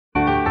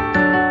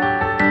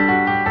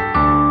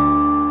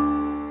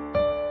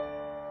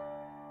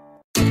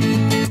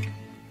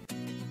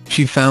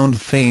She found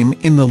fame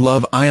in the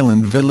Love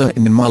Island villa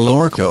in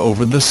Mallorca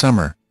over the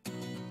summer.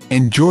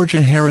 And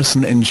Georgia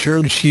Harrison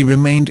ensured she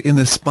remained in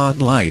the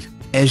spotlight,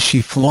 as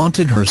she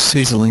flaunted her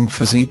sizzling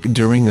physique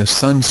during a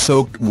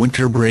sun-soaked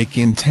winter break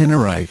in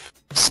Tenerife,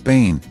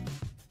 Spain.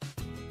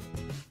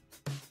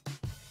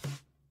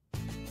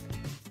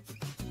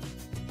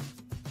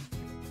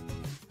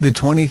 The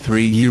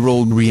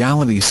 23-year-old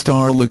reality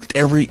star looked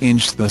every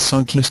inch the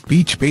sunkissed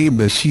beach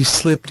babe as she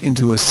slipped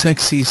into a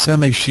sexy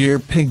semi-sheer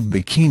pink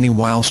bikini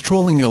while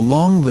strolling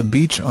along the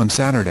beach on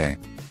Saturday.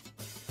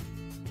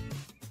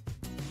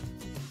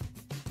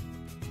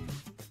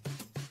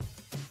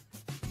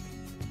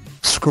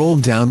 Scroll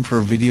down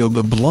for video.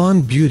 The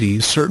blonde beauty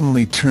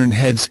certainly turned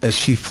heads as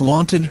she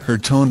flaunted her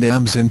toned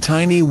abs and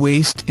tiny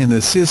waist in the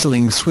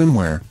sizzling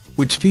swimwear,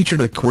 which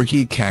featured a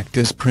quirky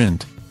cactus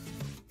print.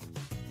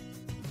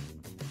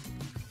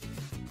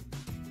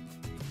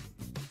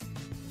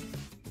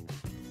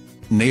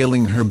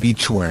 Nailing her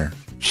beachwear,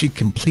 she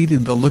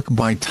completed the look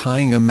by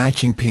tying a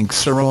matching pink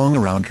sarong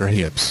around her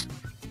hips.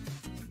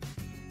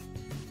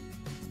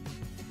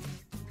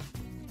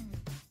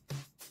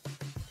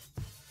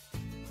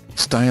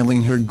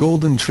 Styling her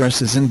golden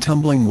tresses in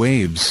tumbling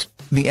waves,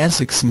 the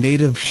Essex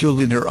native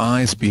shielded her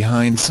eyes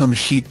behind some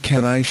chic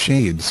cat-eye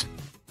shades.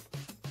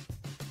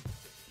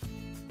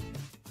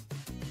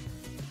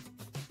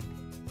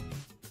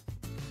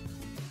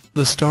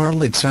 The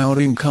starlet's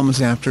outing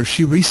comes after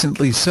she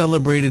recently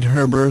celebrated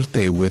her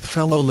birthday with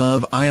fellow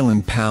Love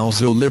Island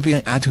pals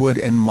Olivia Attwood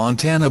and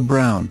Montana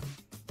Brown.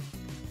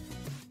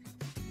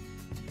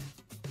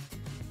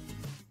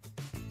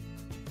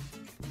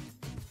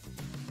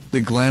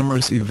 The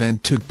glamorous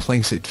event took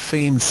place at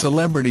famed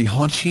celebrity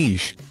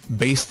Hashish,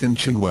 based in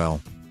Chigwell.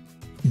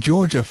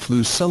 Georgia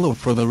flew solo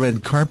for the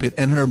red carpet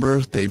and her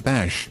birthday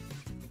bash.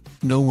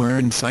 Nowhere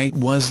in sight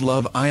was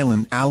Love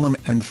Island alum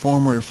and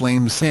former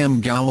Flame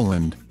Sam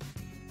Gowland.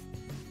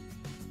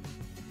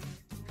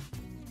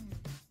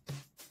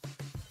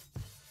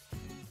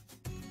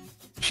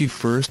 She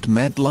first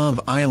met Love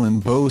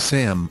Island beau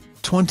Sam,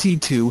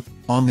 22,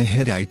 on the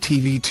hit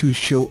ITV2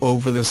 show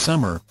over the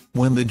summer,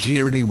 when the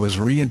Geordie was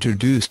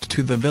reintroduced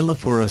to the villa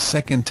for a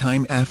second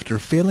time after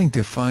failing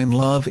to find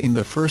love in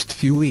the first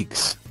few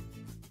weeks.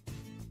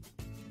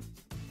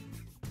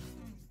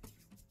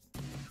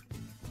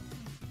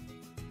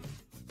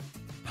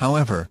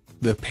 However,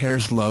 the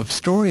pair's love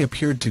story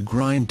appeared to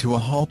grind to a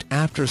halt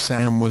after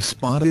Sam was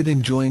spotted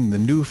enjoying the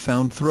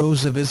newfound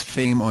throes of his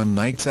fame on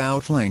nights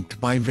out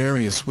flanked by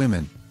various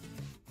women.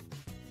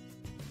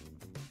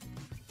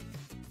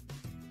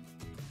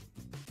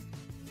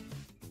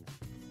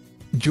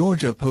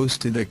 Georgia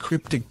posted a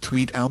cryptic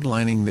tweet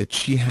outlining that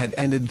she had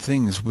ended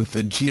things with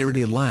the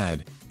Geordie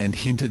lad, and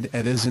hinted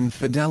at his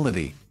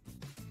infidelity.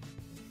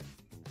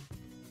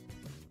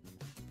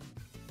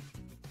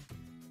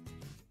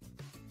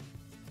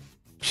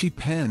 She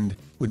penned,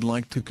 "Would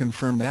like to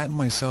confirm that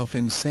myself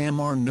and Sam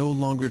are no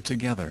longer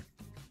together.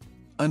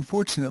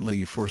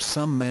 Unfortunately for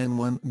some men,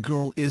 one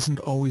girl isn't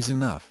always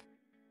enough."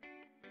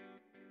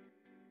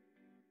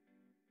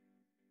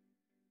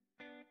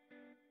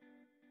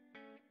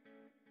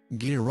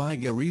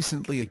 Georgia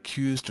recently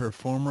accused her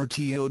former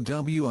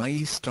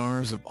TOWIE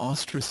stars of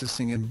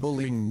ostracizing and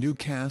bullying new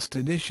cast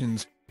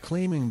additions,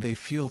 claiming they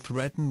feel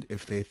threatened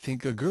if they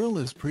think a girl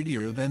is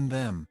prettier than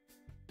them.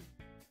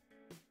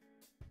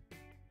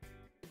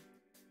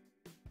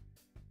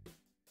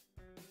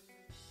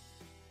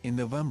 In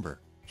November,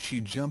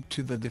 she jumped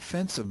to the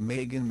defense of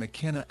Megan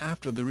McKenna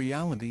after the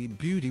reality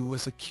beauty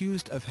was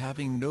accused of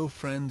having no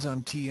friends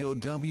on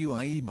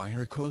TOWIE by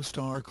her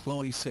co-star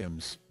Chloe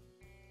Sims.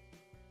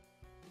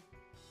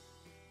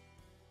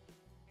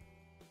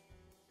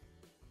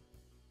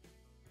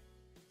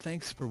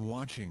 Thanks for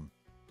watching.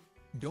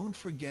 Don't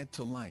forget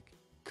to like,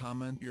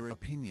 comment your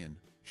opinion,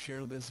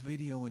 share this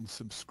video and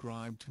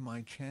subscribe to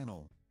my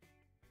channel.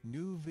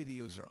 New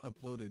videos are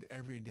uploaded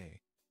every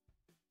day.